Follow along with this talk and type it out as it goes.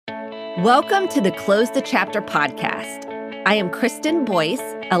Welcome to the Close the Chapter podcast. I am Kristen Boyce,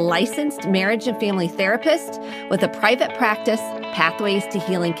 a licensed marriage and family therapist with a private practice, Pathways to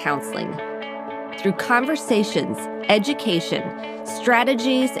Healing Counseling. Through conversations, education,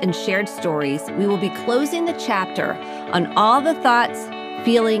 strategies, and shared stories, we will be closing the chapter on all the thoughts,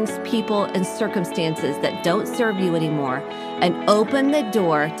 feelings, people, and circumstances that don't serve you anymore and open the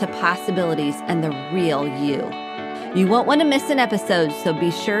door to possibilities and the real you. You won't want to miss an episode, so be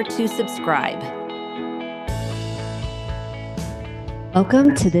sure to subscribe.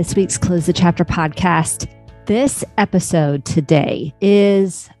 Welcome to this week's Close the Chapter podcast. This episode today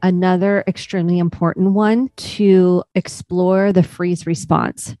is another extremely important one to explore the freeze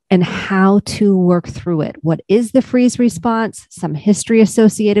response and how to work through it. What is the freeze response? Some history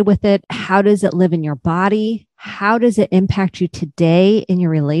associated with it. How does it live in your body? How does it impact you today in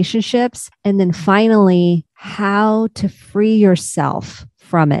your relationships? And then finally, how to free yourself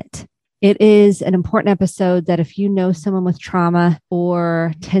from it. It is an important episode that if you know someone with trauma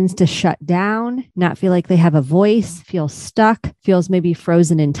or tends to shut down, not feel like they have a voice, feels stuck, feels maybe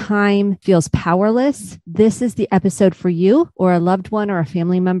frozen in time, feels powerless, this is the episode for you or a loved one or a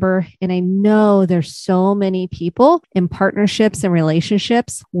family member. And I know there's so many people in partnerships and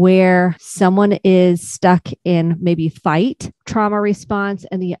relationships where someone is stuck in maybe fight, trauma response,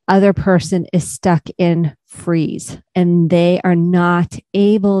 and the other person is stuck in freeze and they are not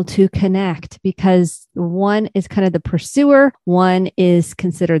able to connect because one is kind of the pursuer, one is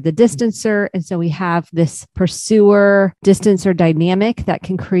considered the distancer. And so we have this pursuer distancer dynamic that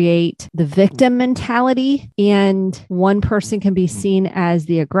can create the victim mentality. And one person can be seen as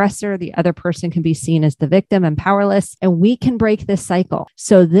the aggressor, the other person can be seen as the victim and powerless. And we can break this cycle.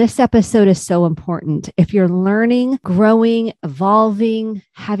 So this episode is so important. If you're learning, growing, evolving,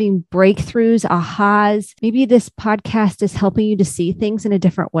 having breakthroughs, ahas, maybe this podcast is helping you to see things in a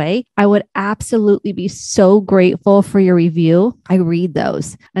different way, I would absolutely be so grateful for your review. I read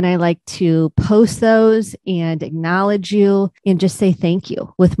those and I like to post those and acknowledge you and just say thank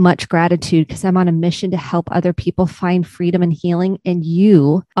you with much gratitude because I'm on a mission to help other people find freedom and healing. And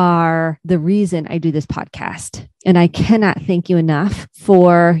you are the reason I do this podcast. And I cannot thank you enough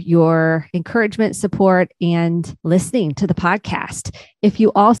for your encouragement, support, and listening to the podcast. If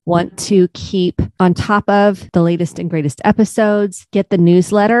you also want to keep on top of the latest and greatest episodes, get the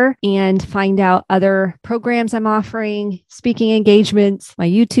newsletter and find out other programs I'm offering, speaking engagements, my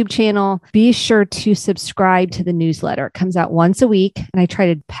YouTube channel, be sure to subscribe to the newsletter. It comes out once a week and I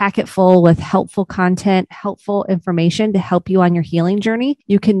try to pack it full with helpful content, helpful information to help you on your healing journey.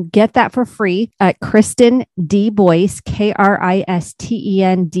 You can get that for free at Kristen D. Boyce,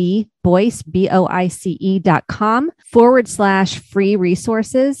 KRISTEND Boyce, BOICE.com/free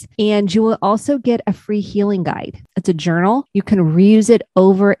resources. And you will also get a free healing guide. It's a journal. You can reuse it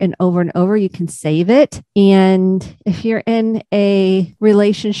over and over and over. You can save it. And if you're in a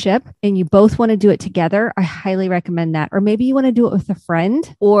relationship and you both want to do it together, I highly recommend that. Or maybe you want to do it with a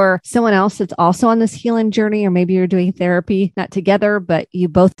friend or someone else that's also on this healing journey, or maybe you're doing therapy, not together, but you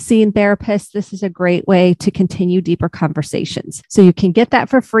both seen therapists. This is a great way to continue deeper conversations. So you can get that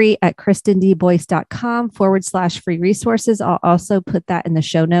for free at kristendboyce.com/free resources. I'll also put that in the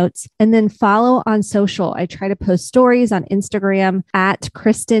show notes. And then follow on social. I try to post stories on Instagram at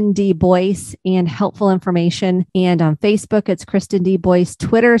Kristen D. Boyce and helpful information. And on Facebook, it's Kristen D. Boyce.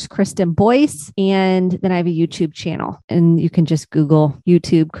 Twitter's Kristen Boyce. And then I have a YouTube channel. And you can just Google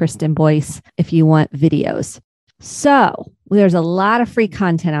YouTube Kristen Boyce if you want videos. So there's a lot of free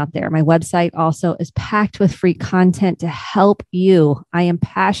content out there. My website also is packed with free content to help you. I am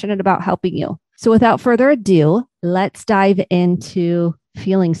passionate about helping you. So without further ado, let's dive into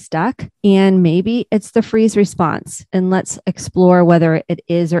feeling stuck. And maybe it's the freeze response. And let's explore whether it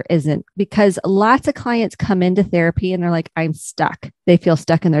is or isn't. Because lots of clients come into therapy and they're like, I'm stuck. They feel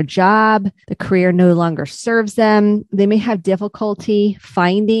stuck in their job. The career no longer serves them. They may have difficulty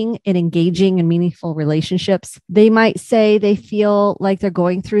finding and engaging in meaningful relationships. They might say they feel like they're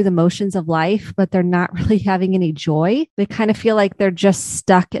going through the motions of life, but they're not really having any joy. They kind of feel like they're just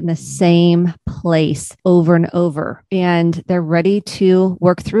stuck in the same place over and over. And they're ready to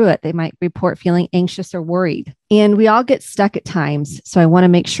work through it. They might report feeling anxious or worried. And we all get stuck at times. So I want to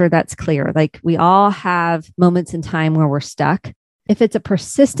make sure that's clear. Like we all have moments in time where we're stuck. If it's a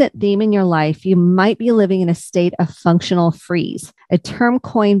persistent theme in your life, you might be living in a state of functional freeze, a term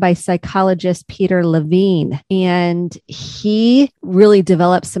coined by psychologist Peter Levine. And he really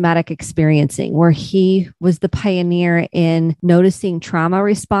developed somatic experiencing, where he was the pioneer in noticing trauma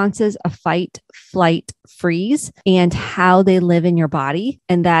responses of fight, flight, freeze and how they live in your body.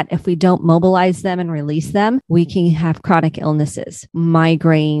 And that if we don't mobilize them and release them, we can have chronic illnesses,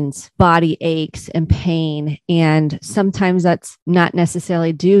 migraines, body aches and pain. And sometimes that's not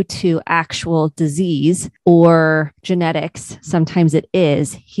necessarily due to actual disease or genetics. Sometimes it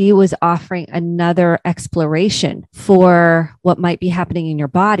is. He was offering another exploration for what might be happening in your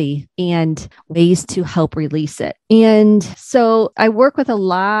body and ways to help release it. And so I work with a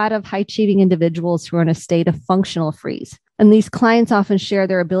lot of high achieving individuals who are in a state of functional freeze. And these clients often share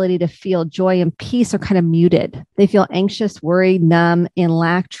their ability to feel joy and peace are kind of muted. They feel anxious, worried, numb, and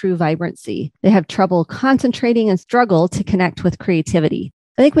lack true vibrancy. They have trouble concentrating and struggle to connect with creativity.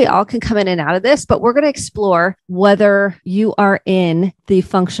 I think we all can come in and out of this, but we're going to explore whether you are in the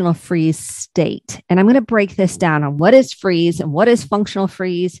functional freeze state. And I'm going to break this down on what is freeze and what is functional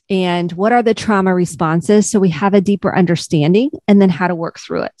freeze and what are the trauma responses so we have a deeper understanding and then how to work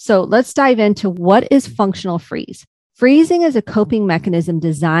through it. So let's dive into what is functional freeze. Freezing is a coping mechanism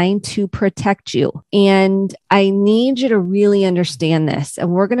designed to protect you. And I need you to really understand this.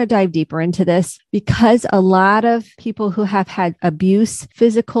 And we're going to dive deeper into this because a lot of people who have had abuse,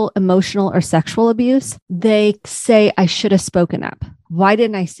 physical, emotional, or sexual abuse, they say, I should have spoken up. Why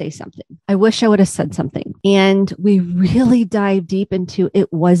didn't I say something? I wish I would have said something. And we really dive deep into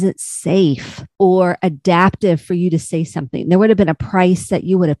it wasn't safe or adaptive for you to say something. There would have been a price that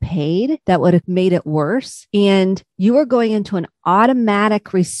you would have paid that would have made it worse. And you were going into an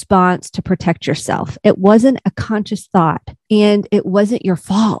automatic response to protect yourself. It wasn't a conscious thought and it wasn't your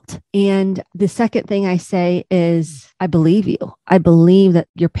fault. And the second thing I say is, I believe you. I believe that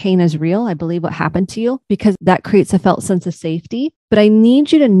your pain is real. I believe what happened to you because that creates a felt sense of safety. But I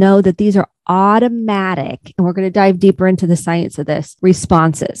need you to know that these are automatic, and we're going to dive deeper into the science of this,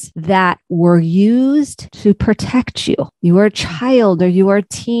 responses that were used to protect you. You were a child or you were a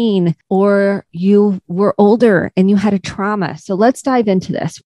teen or you were older and you had a trauma. So let's dive into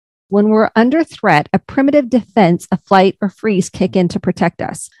this. When we're under threat, a primitive defense, a flight or freeze kick in to protect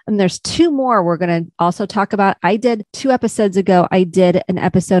us. And there's two more we're going to also talk about. I did 2 episodes ago, I did an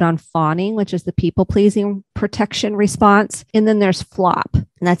episode on fawning, which is the people-pleasing protection response. And then there's flop, and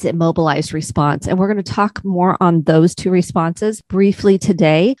that's immobilized response. And we're going to talk more on those 2 responses briefly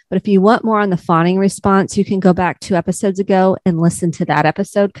today. But if you want more on the fawning response, you can go back 2 episodes ago and listen to that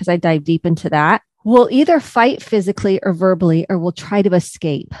episode because I dive deep into that. We'll either fight physically or verbally, or we'll try to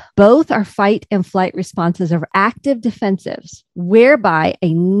escape. Both our fight and flight responses are active defensives, whereby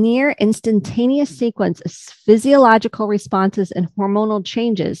a near instantaneous sequence of physiological responses and hormonal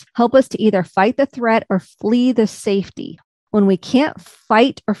changes help us to either fight the threat or flee the safety. When we can't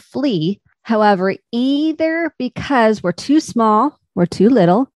fight or flee, however, either because we're too small, we're too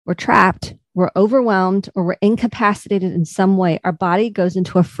little, we're trapped, we're overwhelmed, or we're incapacitated in some way, our body goes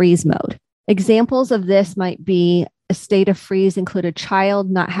into a freeze mode. Examples of this might be a state of freeze include a child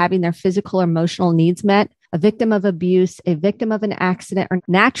not having their physical or emotional needs met, a victim of abuse, a victim of an accident or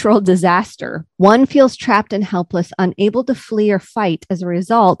natural disaster. One feels trapped and helpless, unable to flee or fight. As a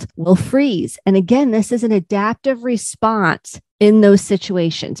result, will freeze. And again, this is an adaptive response in those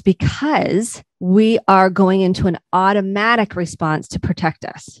situations because we are going into an automatic response to protect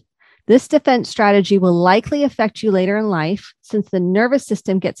us. This defense strategy will likely affect you later in life since the nervous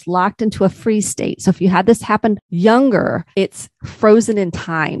system gets locked into a freeze state. So if you had this happen younger, it's frozen in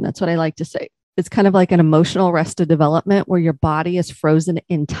time. That's what I like to say. It's kind of like an emotional arrested development where your body is frozen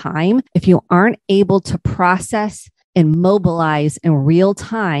in time. If you aren't able to process and mobilize in real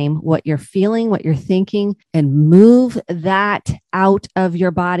time what you're feeling, what you're thinking, and move that out of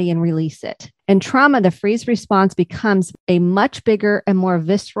your body and release it. In trauma, the freeze response becomes a much bigger and more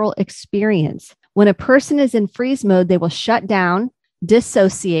visceral experience. When a person is in freeze mode, they will shut down,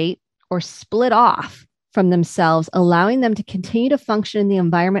 dissociate, or split off from themselves, allowing them to continue to function in the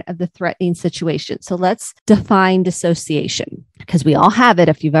environment of the threatening situation. So let's define dissociation because we all have it.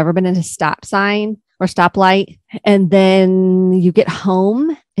 If you've ever been in a stop sign or stoplight, and then you get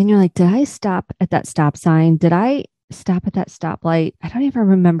home and you're like, did I stop at that stop sign? Did I stop at that stoplight? I don't even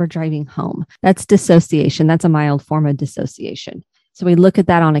remember driving home. That's dissociation. That's a mild form of dissociation. So we look at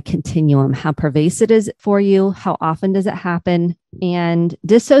that on a continuum. How pervasive is it for you? How often does it happen? And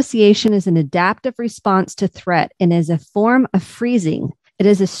dissociation is an adaptive response to threat and is a form of freezing. It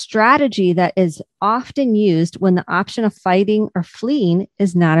is a strategy that is often used when the option of fighting or fleeing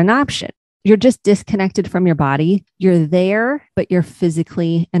is not an option. You're just disconnected from your body. You're there, but you're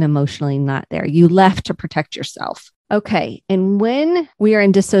physically and emotionally not there. You left to protect yourself. Okay. And when we are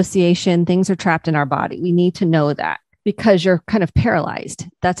in dissociation, things are trapped in our body. We need to know that because you're kind of paralyzed.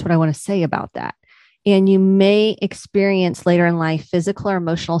 That's what I want to say about that. And you may experience later in life physical or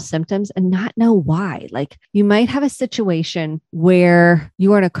emotional symptoms and not know why. Like you might have a situation where you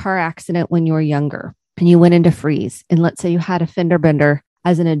were in a car accident when you were younger and you went into freeze. And let's say you had a fender bender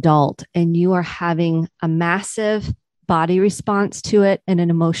as an adult and you are having a massive body response to it and an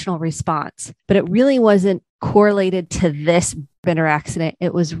emotional response, but it really wasn't correlated to this bender accident.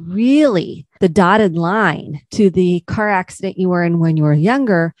 It was really the dotted line to the car accident you were in when you were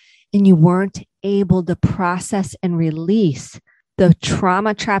younger, and you weren't able to process and release the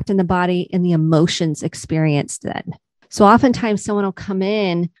trauma trapped in the body and the emotions experienced then. So oftentimes someone will come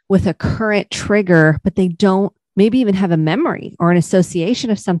in with a current trigger, but they don't maybe even have a memory or an association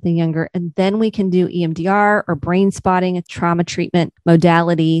of something younger. And then we can do EMDR or brain spotting, a trauma treatment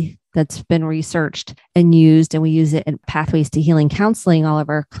modality that's been researched and used. And we use it in Pathways to Healing counseling. All of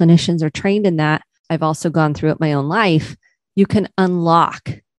our clinicians are trained in that. I've also gone through it my own life. You can unlock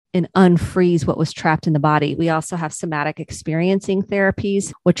and unfreeze what was trapped in the body. We also have somatic experiencing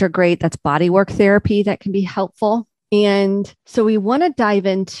therapies, which are great. That's bodywork therapy that can be helpful. And so we want to dive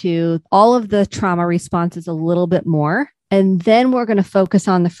into all of the trauma responses a little bit more. And then we're going to focus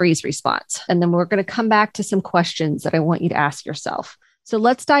on the freeze response. And then we're going to come back to some questions that I want you to ask yourself. So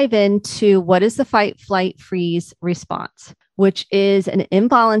let's dive into what is the fight, flight, freeze response, which is an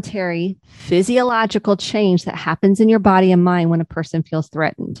involuntary physiological change that happens in your body and mind when a person feels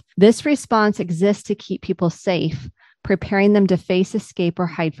threatened. This response exists to keep people safe, preparing them to face, escape, or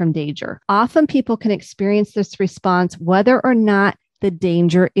hide from danger. Often people can experience this response whether or not the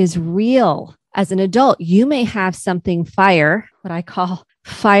danger is real. As an adult, you may have something fire, what I call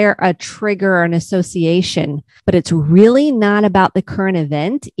fire a trigger or an association, but it's really not about the current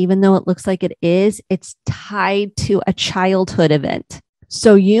event, even though it looks like it is. It's tied to a childhood event.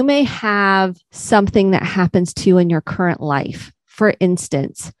 So you may have something that happens to you in your current life. For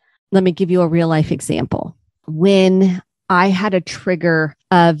instance, let me give you a real life example. When I had a trigger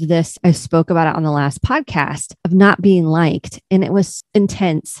of this, I spoke about it on the last podcast, of not being liked, and it was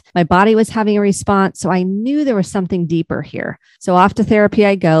intense. My body was having a response, so I knew there was something deeper here. So off to therapy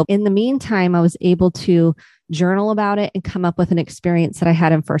I go. In the meantime, I was able to journal about it and come up with an experience that I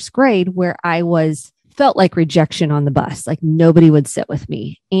had in first grade where I felt like rejection on the bus, like nobody would sit with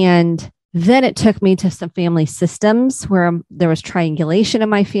me. And then it took me to some family systems where there was triangulation in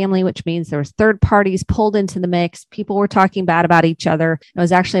my family, which means there was third parties pulled into the mix. People were talking bad about each other. It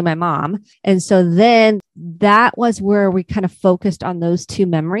was actually my mom. And so then that was where we kind of focused on those two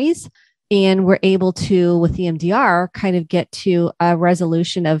memories. And we're able to, with the EMDR, kind of get to a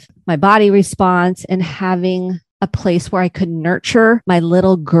resolution of my body response and having a place where I could nurture my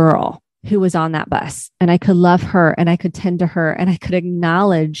little girl who was on that bus, and I could love her and I could tend to her and I could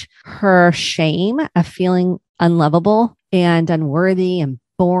acknowledge her shame of feeling unlovable and unworthy and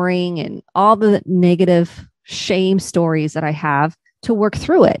boring and all the negative shame stories that I have to work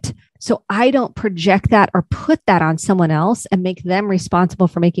through it. So I don't project that or put that on someone else and make them responsible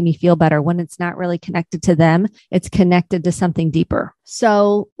for making me feel better when it's not really connected to them. It's connected to something deeper.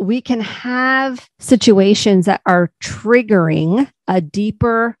 So we can have situations that are triggering a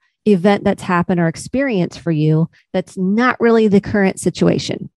deeper event that's happened or experience for you that's not really the current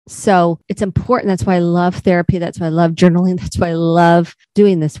situation. So it's important. That's why I love therapy. That's why I love journaling. That's why I love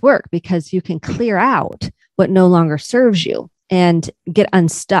doing this work, because you can clear out what no longer serves you and get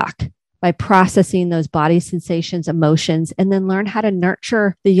unstuck by processing those body sensations, emotions, and then learn how to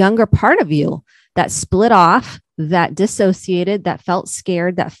nurture the younger part of you that split off, that dissociated, that felt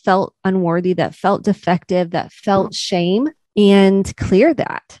scared, that felt unworthy, that felt defective, that felt shame, and clear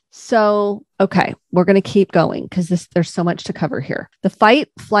that. So, okay, we're going to keep going because there's so much to cover here. The fight,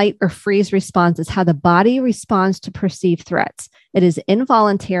 flight, or freeze response is how the body responds to perceived threats. It is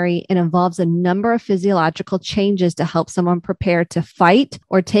involuntary and involves a number of physiological changes to help someone prepare to fight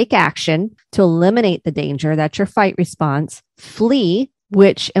or take action to eliminate the danger. That's your fight response. Flee,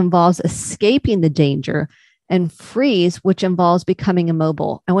 which involves escaping the danger, and freeze, which involves becoming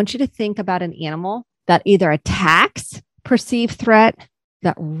immobile. I want you to think about an animal that either attacks perceived threat,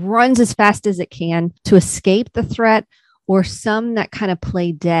 that runs as fast as it can to escape the threat, or some that kind of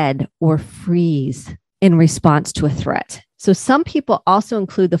play dead or freeze in response to a threat. So some people also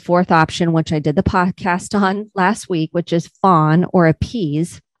include the fourth option, which I did the podcast on last week, which is fawn or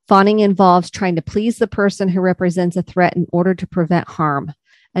appease. Fawning involves trying to please the person who represents a threat in order to prevent harm.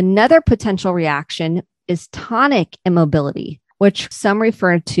 Another potential reaction is tonic immobility, which some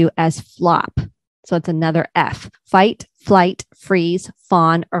refer to as flop. So it's another F: fight, flight, freeze,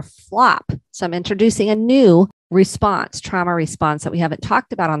 fawn, or flop. So I'm introducing a new response, trauma response that we haven't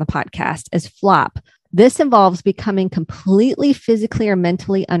talked about on the podcast, is flop. This involves becoming completely physically or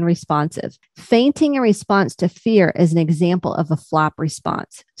mentally unresponsive. Fainting in response to fear is an example of a flop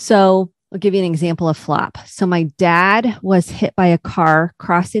response. So I'll give you an example of flop. So my dad was hit by a car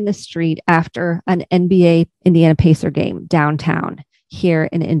crossing the street after an NBA Indiana Pacer game downtown here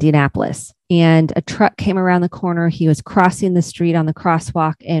in Indianapolis. And a truck came around the corner. He was crossing the street on the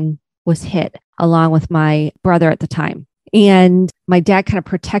crosswalk and was hit along with my brother at the time. And my dad kind of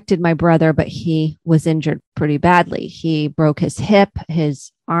protected my brother, but he was injured pretty badly. He broke his hip,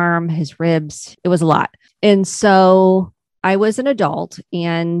 his arm, his ribs. It was a lot. And so I was an adult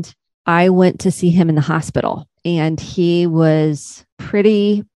and I went to see him in the hospital, and he was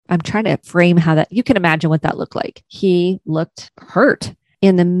I'm trying to frame how that, you can imagine what that looked like. He looked hurt.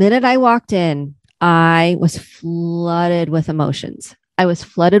 And the minute I walked in, I was flooded with emotions.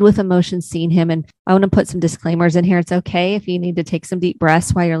 Seeing him. And I want to put some disclaimers in here. It's okay if you need to take some deep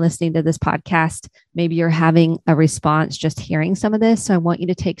breaths while you're listening to this podcast. Maybe you're having a response just hearing some of this. So I want you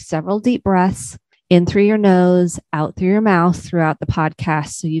to take several deep breaths in through your nose, out through your mouth throughout the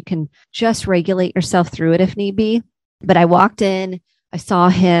podcast, so you can just regulate yourself through it if need be. But I walked in, I saw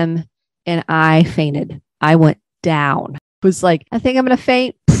him, and I fainted. I went down. It was like, I think I'm going to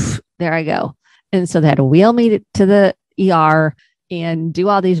faint. There I go. And so they had to wheel me to the ER and do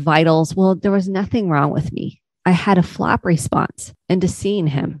all these vitals. Well, there was nothing wrong with me. I had a flop response into seeing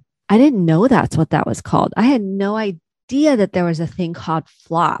him. I didn't know that's what that was called. I had no idea that there was a thing called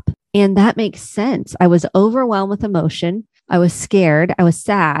flop. And that makes sense. I was overwhelmed with emotion. I was scared. I was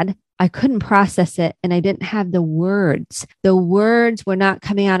sad. I couldn't process it. And I didn't have the words. The words were not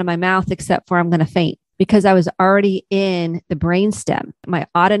coming out of my mouth except for I'm going to faint, because I was already in the brainstem. My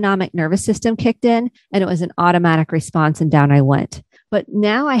autonomic nervous system kicked in, and it was an automatic response, and down I went. But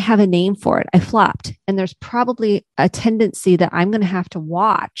now I have a name for it. I flopped. And there's probably a tendency that I'm going to have to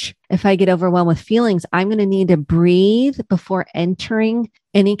watch. If I get overwhelmed with feelings, I'm going to need to breathe before entering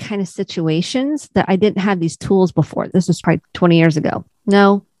any kind of situations that I didn't have these tools before. This was probably 20 years ago.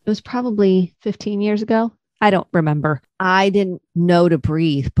 No, it was probably 15 years ago. I don't remember. I didn't know to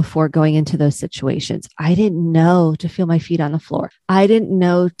breathe before going into those situations. I didn't know to feel my feet on the floor. I didn't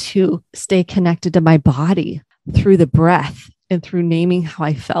know to stay connected to my body through the breath and through naming how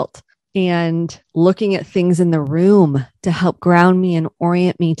I felt and looking at things in the room to help ground me and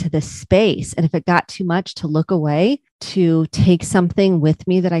orient me to this space. And if it got too much, to look away, to take something with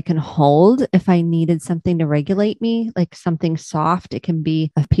me that I can hold. If I needed something to regulate me, like something soft, it can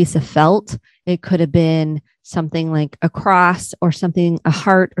be a piece of felt. It could have been something like a cross or something, a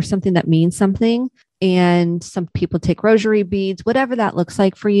heart or something that means something. And some people take rosary beads, whatever that looks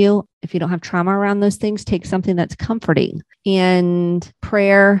like for you. If you don't have trauma around those things, take something that's comforting. And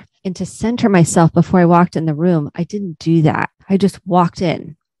prayer, and to center myself before I walked in the room. I didn't do that. I just walked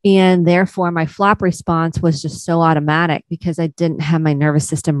in. And therefore, my flop response was just so automatic because I didn't have my nervous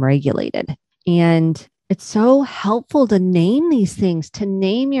system regulated. And it's so helpful to name these things, to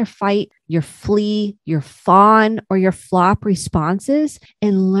name your fight, your flee, your fawn, or your flop responses,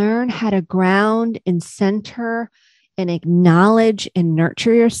 and learn how to ground and center and acknowledge and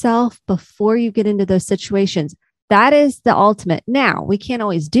nurture yourself before you get into those situations. That is the ultimate. Now, we can't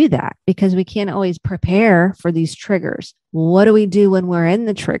always do that because we can't always prepare for these triggers. What do we do when we're in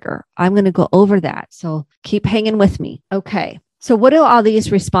the trigger? I'm going to go over that. So keep hanging with me. Okay. So what do all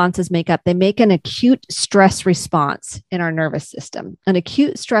these responses make up? They make an acute stress response in our nervous system. An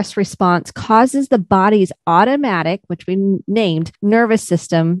acute stress response causes the body's automatic, which we named nervous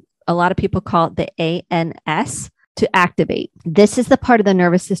system, a lot of people call it the ANS, to activate. This is the part of the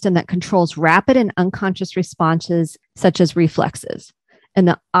nervous system that controls rapid and unconscious responses, such as reflexes. And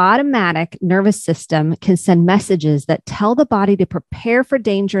the automatic nervous system can send messages that tell the body to prepare for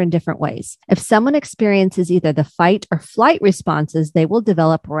danger in different ways. If someone experiences either the fight or flight responses, they will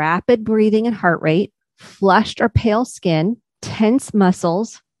develop rapid breathing and heart rate, flushed or pale skin, tense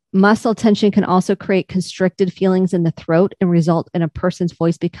muscles. Muscle tension can also create constricted feelings in the throat and result in a person's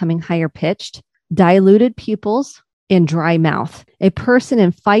voice becoming higher pitched, diluted pupils, and dry mouth. A person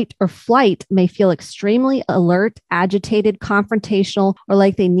in fight or flight may feel extremely alert, agitated, confrontational, or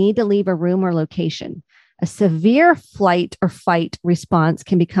like they need to leave a room or location. A severe flight or fight response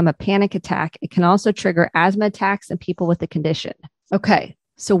can become a panic attack. It can also trigger asthma attacks in people with the condition. Okay,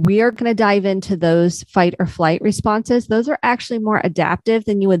 so we are going to dive into those fight or flight responses. Those are actually more adaptive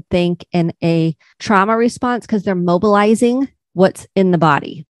than you would think in a trauma response because they're mobilizing what's in the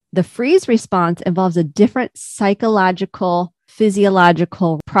body. The freeze response involves a different psychological,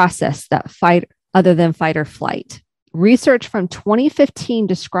 physiological process that other than fight or flight. Research from 2015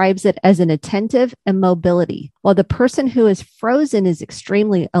 describes it as an attentive immobility. While the person who is frozen is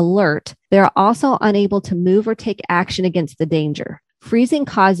extremely alert, they are also unable to move or take action against the danger. Freezing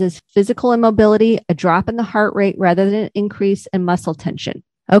causes physical immobility, a drop in the heart rate rather than an increase in muscle tension.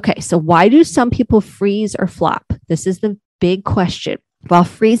 Okay, so why do some people freeze or flop? This is the big question. While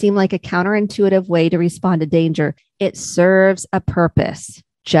freezing like a counterintuitive way to respond to danger, it serves a purpose,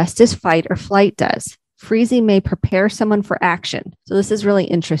 just as fight or flight does. Freezing may prepare someone for action. So this is really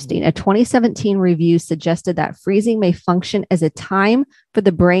interesting. A 2017 review suggested that freezing may function as a time for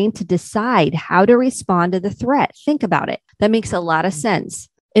the brain to decide how to respond to the threat. Think about it. That makes a lot of sense.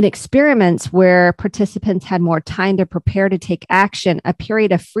 In experiments where participants had more time to prepare to take action, a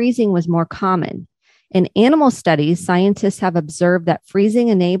period of freezing was more common. In animal studies, scientists have observed that freezing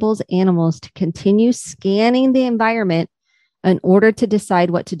enables animals to continue scanning the environment in order to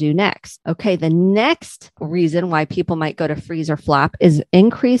decide what to do next. Okay, the next reason why people might go to freeze or flop is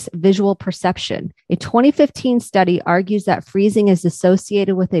increased visual perception. A 2015 study argues that freezing is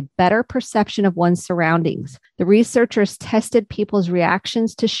associated with a better perception of one's surroundings. The researchers tested people's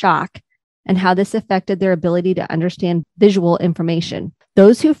reactions to shock and how this affected their ability to understand visual information.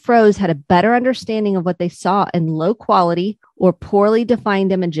 Those who froze had a better understanding of what they saw in low quality or poorly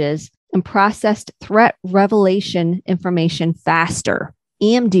defined images and processed threat revelation information faster.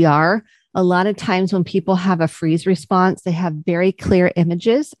 EMDR, a lot of times when people have a freeze response, they have very clear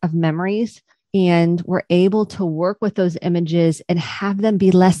images of memories, and we're able to work with those images and have them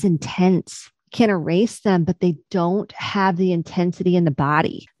be less intense. Can erase them, but they don't have the intensity in the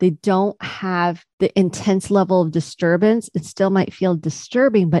body. They don't have the intense level of disturbance. It still might feel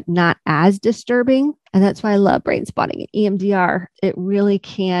disturbing, but not as disturbing. And that's why I love brain spotting and EMDR. It really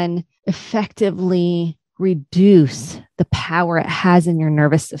can effectively reduce the power it has in your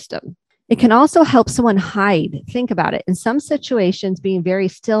nervous system. It can also help someone hide. Think about it. In some situations, being very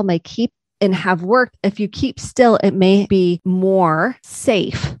still may keep and have worked. If you keep still, it may be more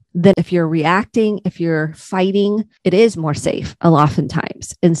safe than if you're reacting, if you're fighting. It is more safe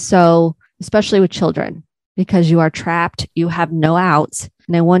oftentimes. And so, especially with children, because you are trapped, you have no outs.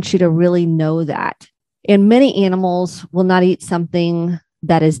 And I want you to really know that. And many animals will not eat something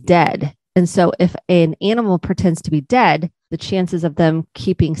that is dead. And so if an animal pretends to be dead, the chances of them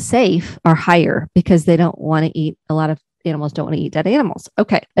keeping safe are higher because they don't want to eat. A lot of animals don't want to eat dead animals.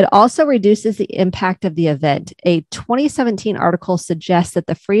 Okay. It also reduces the impact of the event. A 2017 article suggests that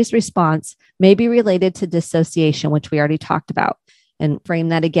the freeze response may be related to dissociation, which we already talked about. And frame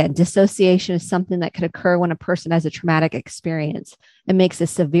that again. Dissociation is something that could occur when a person has a traumatic experience. It makes a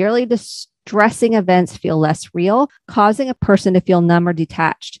severely distressing events feel less real, causing a person to feel numb or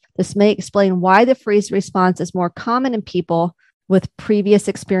detached. This may explain why the freeze response is more common in people with previous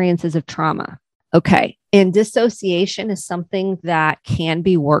experiences of trauma. Okay. And dissociation is something that can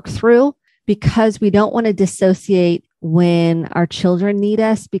be worked through because we don't want to dissociate when our children need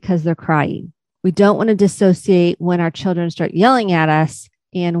us because they're crying. We don't want to dissociate when our children start yelling at us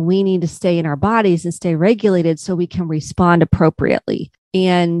and we need to stay in our bodies and stay regulated so we can respond appropriately.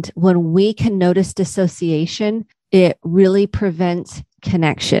 And when we can notice dissociation, it really prevents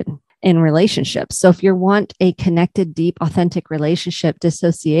connection in relationships. So if you want a connected, deep, authentic relationship,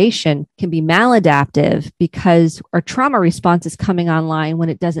 dissociation can be maladaptive because our trauma response is coming online when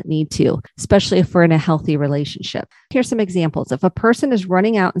it doesn't need to, especially if we're in a healthy relationship. Here's some examples. If a person is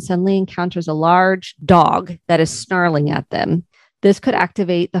running out and suddenly encounters a large dog that is snarling at them, this could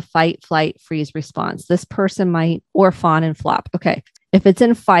activate the fight, flight, freeze response. This person might, or fawn and flop. Okay. If it's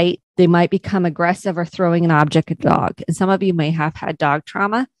in fight, they might become aggressive or throwing an object at a dog. And some of you may have had dog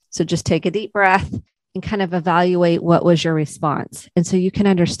trauma. So just take a deep breath and kind of evaluate what was your response. And so you can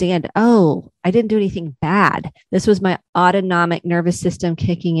understand, oh, I didn't do anything bad. This was my autonomic nervous system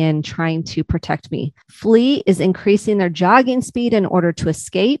kicking in, trying to protect me. Flee is increasing their jogging speed in order to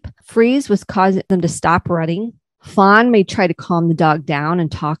escape. Freeze was causing them to stop running. Fawn may try to calm the dog down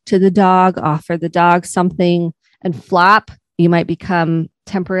and talk to the dog, offer the dog something. And flop, you might become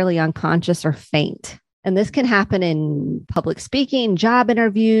temporarily unconscious or faint. And this can happen in public speaking, job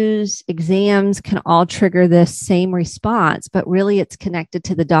interviews, exams can all trigger this same response, but really it's connected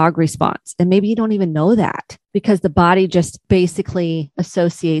to the dog response. And maybe you don't even know that because the body just basically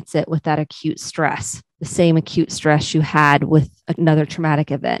associates it with that acute stress, the same acute stress you had with another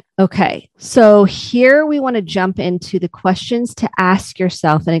traumatic event. Okay, so here we want to jump into the questions to ask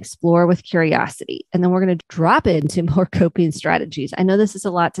yourself and explore with curiosity. And then we're going to drop into more coping strategies. I know this is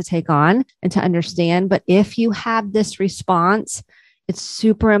a lot to take on and to understand, but if you have this response, it's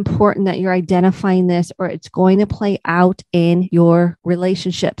super important that you're identifying this or it's going to play out in your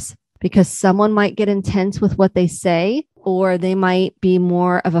relationships. because someone might get intense with what they say, or they might be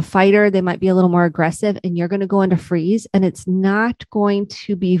more of a fighter. They might be a little more aggressive, and you're going to go into freeze, and it's not going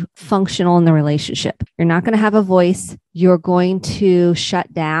to be functional in the relationship. You're not going to have a voice. You're going to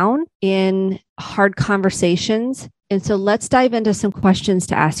shut down in hard conversations. And so let's dive into some questions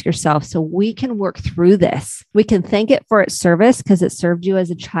to ask yourself so we can work through this. We can thank it for its service because it served you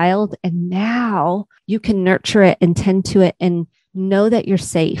as a child. And now you can nurture it and tend to it and know that you're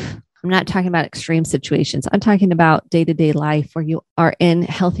safe. I'm not talking about extreme situations. I'm talking about day-to-day life where you are in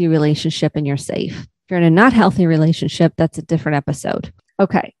a healthy relationship and you're safe. If you're in a not healthy relationship, that's a different episode.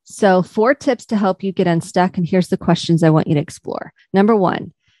 Okay, so 4 tips to help you get unstuck. And here's the questions I want you to explore. Number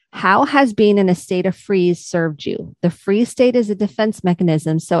 1, how has being in a state of freeze served you? The freeze state is a defense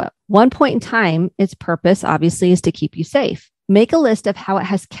mechanism. So at one point in time, its purpose obviously is to keep you safe. Make a list of how it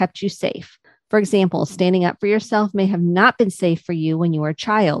has kept you safe. For example, standing up for yourself may have not been safe for you when you were a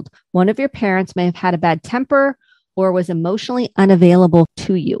child. One of your parents may have had a bad temper or was emotionally unavailable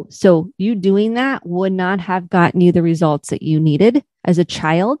to you. So you doing that would not have gotten you the results that you needed as a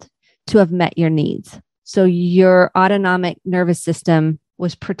child to have met your needs. So your autonomic nervous system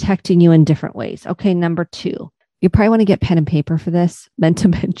was protecting you in different ways. Okay, number 2, you probably want to get pen and paper for this. Meant to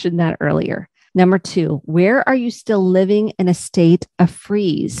mention that earlier. Number 2, where are you still living in a state of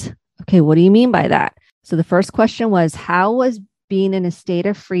freeze? Okay, what do you mean by that? So the first question was, how was being in a state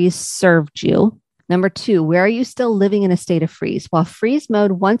of freeze served you? Number 2, where are you still living in a state of freeze? While freeze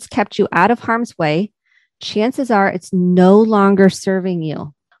mode once kept you out of harm's way, chances are it's no longer serving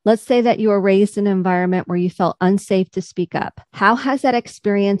you. Let's say that you were raised in an environment where you felt unsafe to speak up. How has that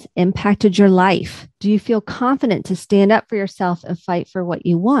experience impacted your life? Do you feel confident to stand up for yourself and fight for what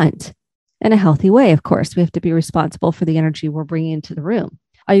you want? In a healthy way, of course. We have to be responsible for the energy we're bringing into the room.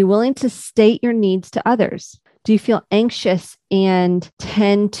 Are you willing to state your needs to others? Do you feel anxious and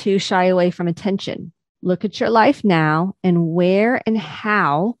tend to shy away from attention? Look at your life now, and where and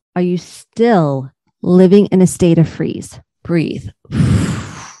how are you still living in a state of freeze? Breathe.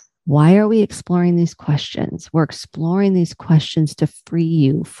 Why are we exploring these questions? We're exploring these questions to free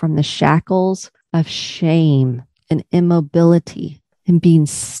you from the shackles of shame and immobility and being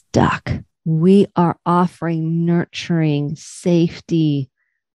stuck. We are offering nurturing, safety,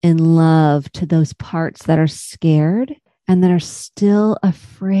 and love to those parts that are scared and that are still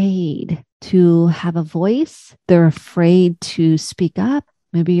afraid to have a voice. They're afraid to speak up.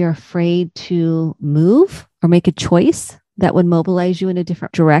 Maybe you're afraid to move or make a choice that would mobilize you in a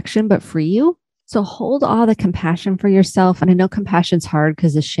different direction, but free you. So hold all the compassion for yourself. And I know compassion's hard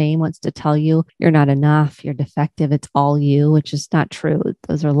because the shame wants to tell you you're not enough, you're defective, it's all you, which is not true.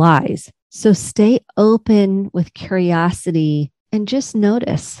 Those are lies. So stay open with curiosity and just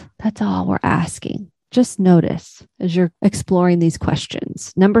notice. That's all we're asking. Just notice as you're exploring these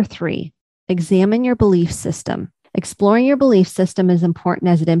questions. Number 3, examine your belief system. Exploring your belief system is important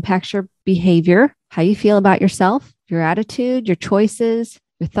as it impacts your behavior, how you feel about yourself, your attitude, your choices,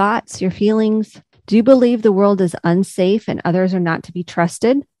 your thoughts, your feelings. Do you believe the world is unsafe and others are not to be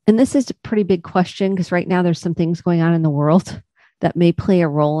trusted? And this is a pretty big question because right now there's some things going on in the world that may play a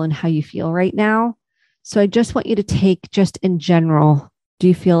role in how you feel right now. So I just want you to take just in general, do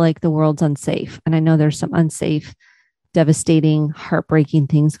you feel like the world's unsafe? And I know there's some unsafe, devastating, heartbreaking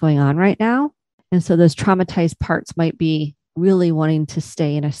things going on right now. And so those traumatized parts might be really wanting to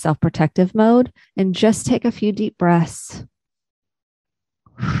stay in a self-protective mode, and just take a few deep breaths.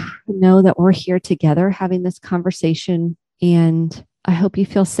 Know that we're here together having this conversation, and I hope you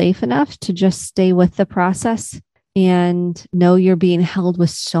feel safe enough to just stay with the process and know you're being held with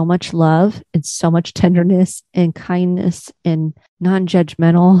so much love and so much tenderness and kindness and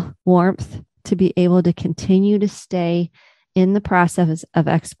non-judgmental warmth to be able to continue to stay in the process of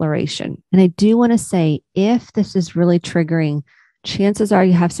exploration. And I do want to say, if this is really triggering, chances are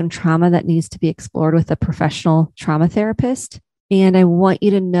you have some trauma that needs to be explored with a professional trauma therapist. And I want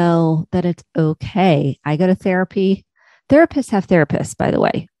you to know that it's okay. I go to therapy. Therapists have therapists, by the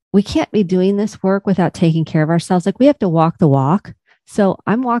way. We can't be doing this work without taking care of ourselves. Like, we have to walk the walk. So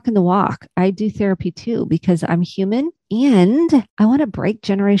I'm walking the walk. I do therapy too, because I'm human and I want to break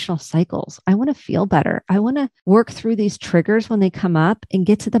generational cycles. I want to feel better. I want to work through these triggers when they come up and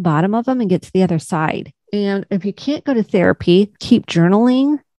get to the bottom of them and get to the other side. And if you can't go to therapy, keep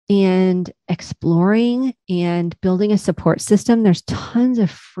journaling and exploring and building a support system. There's tons of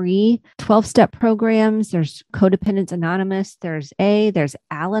free 12-step programs. There's Codependence Anonymous. There's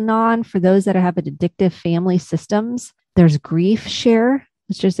Al-Anon for those that have addictive family systems. There's Grief Share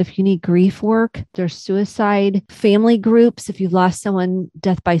It's just if you need grief work, there's suicide family groups if you've lost someone,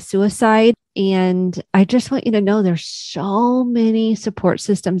 death by suicide. And I just want you to know there's so many support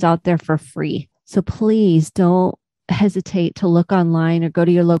systems out there for free. So please don't hesitate to look online or go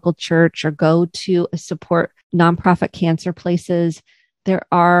to your local church or go to a support nonprofit cancer places. There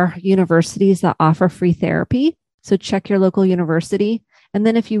are universities that offer free therapy. So check your local university. And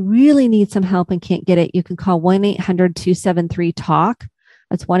then if you really need some help and can't get it, you can call 1-800-273-TALK.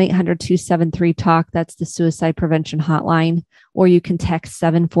 That's 1-800-273-TALK. That's the suicide prevention hotline. Or you can text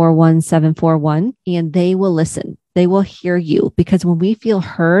 741-741 and they will listen. They will hear you because when we feel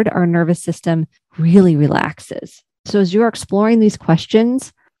heard, our nervous system really relaxes. So as you're exploring these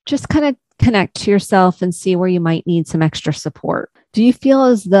questions, just kind of connect to yourself and see where you might need some extra support. Do you feel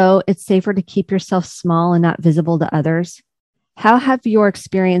as though it's safer to keep yourself small and not visible to others? How have your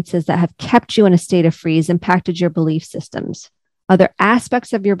experiences that have kept you in a state of freeze impacted your belief systems? Are there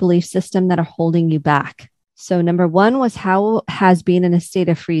aspects of your belief system that are holding you back? So number 1 was how has being in a state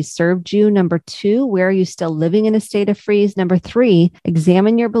of freeze served you? Number 2, where are you still living in a state of freeze? Number 3,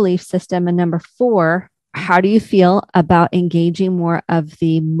 examine your belief system. And number 4, how do you feel about engaging more of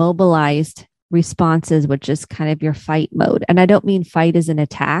the mobilized responses, which is kind of your fight mode? And I don't mean fight as an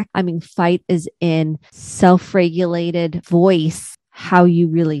attack. I mean, fight is in self-regulated voice, how you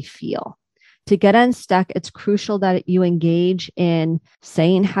really feel. To get unstuck, it's crucial that you engage in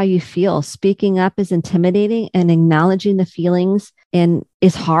saying how you feel. Speaking up is intimidating and acknowledging the feelings and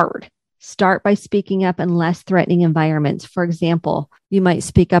is hard. Start by speaking up in less threatening environments. For example, you might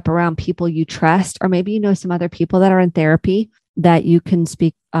speak up around people you trust, or maybe you know some other people that are in therapy that you can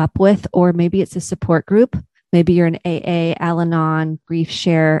speak up with, or maybe it's a support group. Maybe you're an AA, Al-Anon, Grief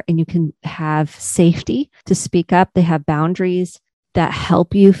Share, and you can have safety to speak up. They have boundaries that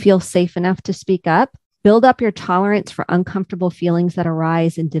help you feel safe enough to speak up. Build up your tolerance for uncomfortable feelings that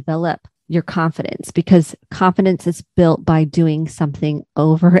arise and develop your confidence, because confidence is built by doing something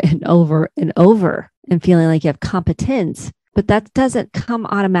over and over and over and feeling like you have competence. But that doesn't come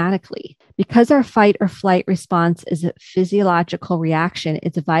automatically. Because our fight or flight response is a physiological reaction,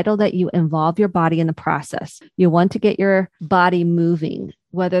 it's vital that you involve your body in the process. You want to get your body moving,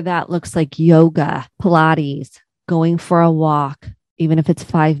 whether that looks like yoga, Pilates, going for a walk, even if it's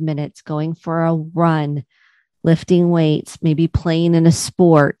 5 minutes, going for a run, lifting weights, maybe playing in a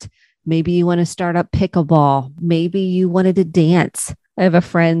sport. Maybe you want to start up pickleball. Maybe you wanted to dance. I have a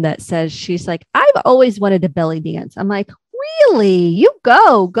friend that says, she's like, I've always wanted to belly dance. I'm like, really? You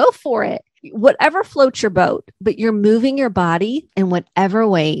go for it. Whatever floats your boat, but you're moving your body in whatever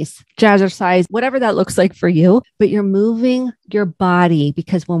ways, jazzercise, whatever that looks like for you, but you're moving your body,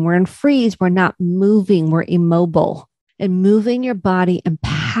 because when we're in freeze, we're not moving, we're immobile. And moving your body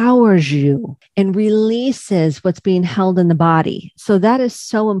empowers you and releases what's being held in the body. So that is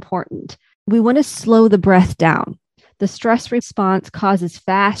so important. We want to slow the breath down. The stress response causes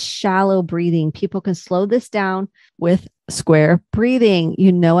fast, shallow breathing. People can slow this down with square breathing.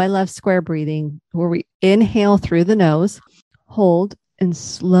 You know, I love square breathing, where we inhale through the nose, hold, and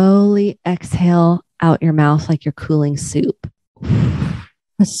slowly exhale out your mouth like you're cooling soup.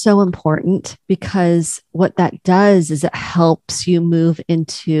 It's so important, because what that does is it helps you move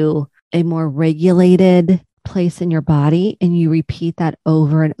into a more regulated place in your body, and you repeat that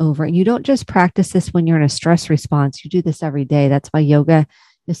over and over. And you don't just practice this when you're in a stress response. You do this every day. That's why yoga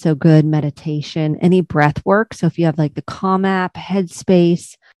is so good. Meditation, any breath work. So if you have like the Calm app,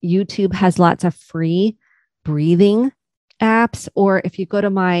 Headspace, YouTube has lots of free breathing apps. Or if you go to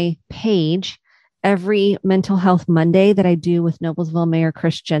my page, every Mental Health Monday that I do with Noblesville Mayor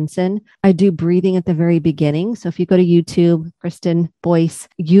Chris Jensen, I do breathing at the very beginning. So if you go to YouTube, Kristen Boyce,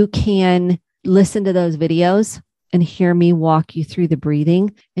 you can listen to those videos and hear me walk you through the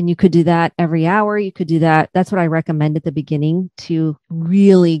breathing. And you could do that every hour. You could do that. That's what I recommend at the beginning, to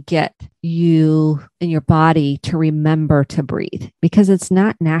really get you and your body to remember to breathe, because it's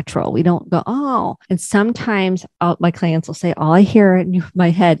not natural. We don't go, oh. And sometimes my clients will say, all I hear in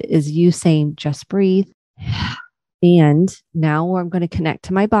my head is you saying, just breathe. And now I'm going to connect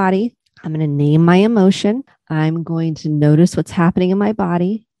to my body. I'm going to name my emotion. I'm going to notice what's happening in my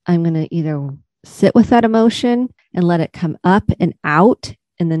body. I'm going to either sit with that emotion and let it come up and out,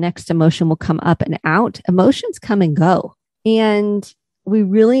 and the next emotion will come up and out. Emotions come and go. And we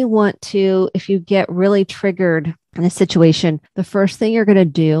really want to, if you get really triggered in a situation, the first thing you're going to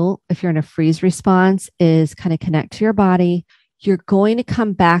do if you're in a freeze response is kind of connect to your body. You're going to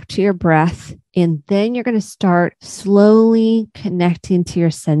come back to your breath, and then you're going to start slowly connecting to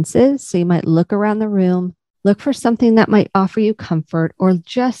your senses. So you might look around the room, look for something that might offer you comfort, or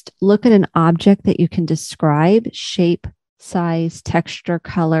just look at an object that you can describe, shape, size, texture,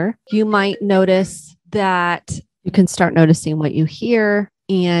 color. You might notice that you can start noticing what you hear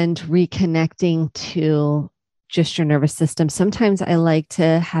and reconnecting to just your nervous system. Sometimes I like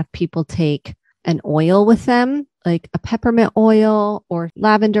to have people take an oil with them, like a peppermint oil or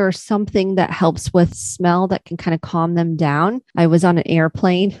lavender or something that helps with smell that can kind of calm them down. I was on an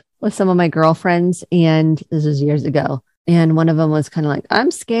airplane with some of my girlfriends, and this was years ago. And one of them was kind of like,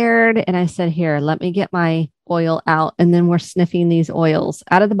 I'm scared. And I said, here, let me get my oil out. And then we're sniffing these oils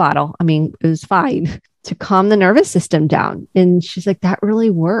out of the bottle. I mean, it was fine to calm the nervous system down. And she's like, that really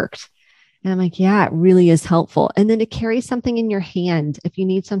worked. And I'm like, yeah, it really is helpful. And then to carry something in your hand, if you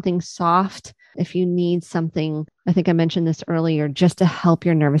need something soft, if you need something, I think I mentioned this earlier, just to help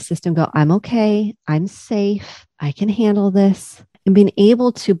your nervous system go, I'm okay, I'm safe, I can handle this. And being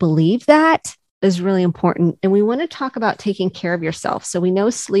able to believe that is really important. And we want to talk about taking care of yourself. So we know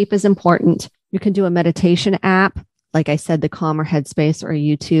sleep is important. You can do a meditation app. Like I said, the Calmer Headspace or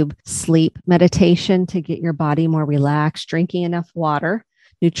YouTube sleep meditation to get your body more relaxed, drinking enough water.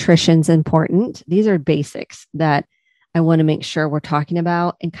 Nutrition's important. These are basics that I want to make sure we're talking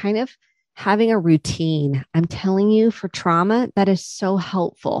about, and kind of having a routine. I'm telling you, for trauma, that is so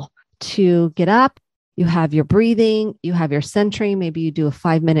helpful to get up. You have your breathing, you have your centering. Maybe you do a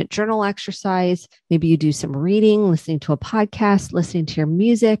 5-minute journal exercise. Maybe you do some reading, listening to a podcast, listening to your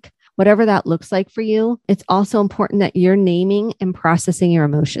music, whatever that looks like for you. It's also important that you're naming and processing your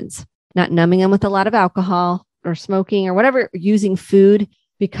emotions, not numbing them with a lot of alcohol or smoking or whatever, using food,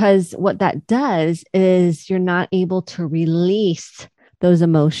 because what that does is you're not able to release those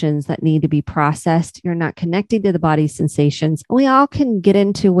emotions that need to be processed. You're not connecting to the body's sensations. We all can get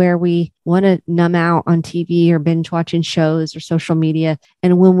into where we want to numb out on TV or binge watching shows or social media.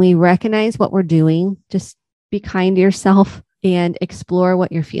 And when we recognize what we're doing, just be kind to yourself and explore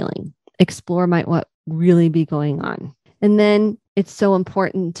what you're feeling. Explore what really be going on. And then it's so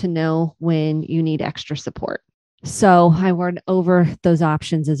important to know when you need extra support. So I went over those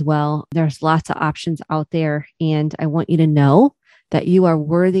options as well. There's lots of options out there, and I want you to know that you are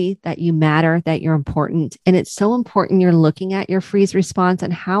worthy, that you matter, that you're important. And it's so important you're looking at your freeze response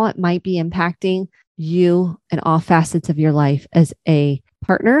and how it might be impacting you in all facets of your life as a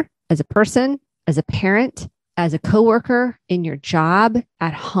partner, as a person, as a parent, as a coworker, in your job,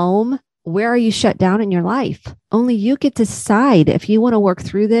 at home. Where are you shut down in your life? Only you get to decide if you want to work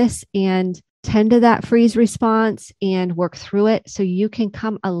through this and tend to that freeze response and work through it so you can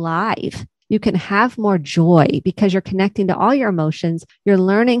come alive. You can have more joy because you're connecting to all your emotions. You're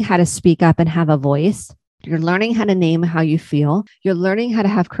learning how to speak up and have a voice. You're learning how to name how you feel. You're learning how to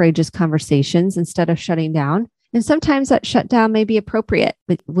have courageous conversations instead of shutting down. And sometimes that shutdown may be appropriate,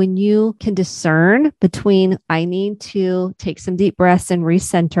 but when you can discern between, I need to take some deep breaths and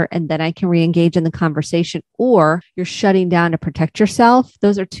recenter, and then I can re-engage in the conversation, or you're shutting down to protect yourself,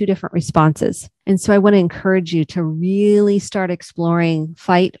 those are two different responses. And so I want to encourage you to really start exploring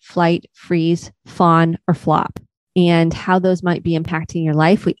fight, flight, freeze, fawn, or flop, and how those might be impacting your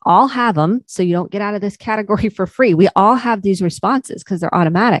life. We all have them, so you don't get out of this category for free. We all have these responses because they're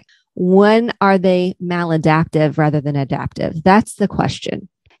automatic. When are they maladaptive rather than adaptive? That's the question.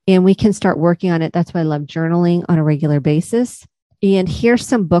 And we can start working on it. That's why I love journaling on a regular basis. And here's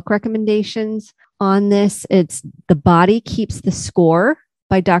some book recommendations on this. It's The Body Keeps the Score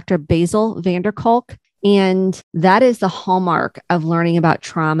by Dr. Bessel van der Kolk. And that is the hallmark of learning about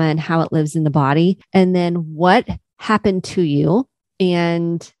trauma and how it lives in the body. And then what happened to you.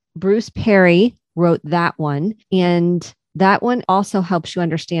 And Bruce Perry wrote that one. And that one also helps you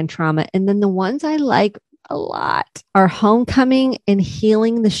understand trauma. And then the ones I like a lot are Homecoming and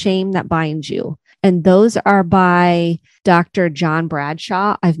Healing the Shame That Binds You. And those are by Dr. John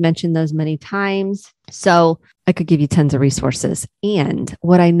Bradshaw. I've mentioned those many times, so I could give you tons of resources. And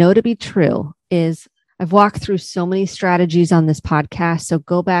what I know to be true is I've walked through so many strategies on this podcast. So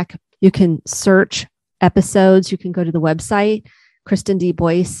go back. You can search episodes. You can go to the website, Kristen D.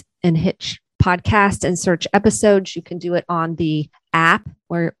 Boyce, and hit podcast and search episodes. You can do it on the app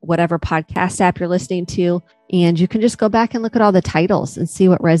or whatever podcast app you're listening to. And you can just go back and look at all the titles and see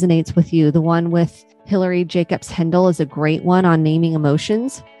what resonates with you. The one with Hillary Jacobs Hendel is a great one on naming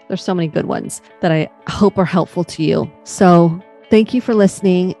emotions. There's so many good ones that I hope are helpful to you. So thank you for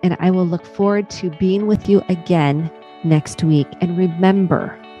listening. And I will look forward to being with you again next week. And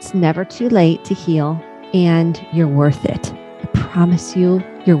remember, it's never too late to heal, and you're worth it. I promise you,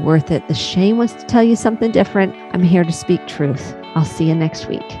 you're worth it. The shame wants to tell you something different. I'm here to speak truth. I'll see you next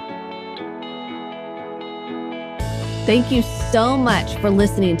week. Thank you so much for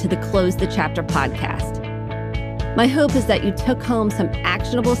listening to the Close the Chapter podcast. My hope is that you took home some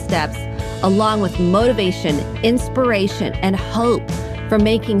actionable steps along with motivation, inspiration, and hope for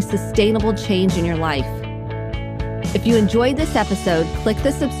making sustainable change in your life. If you enjoyed this episode, click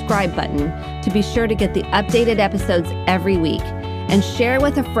the subscribe button to be sure to get the updated episodes every week, and share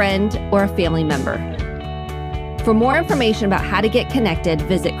with a friend or a family member. For more information about how to get connected,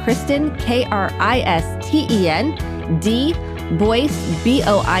 visit Kristen, KRISTEN, Boyce,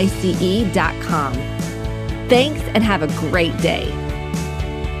 BOICE.com. Thanks and have a great day.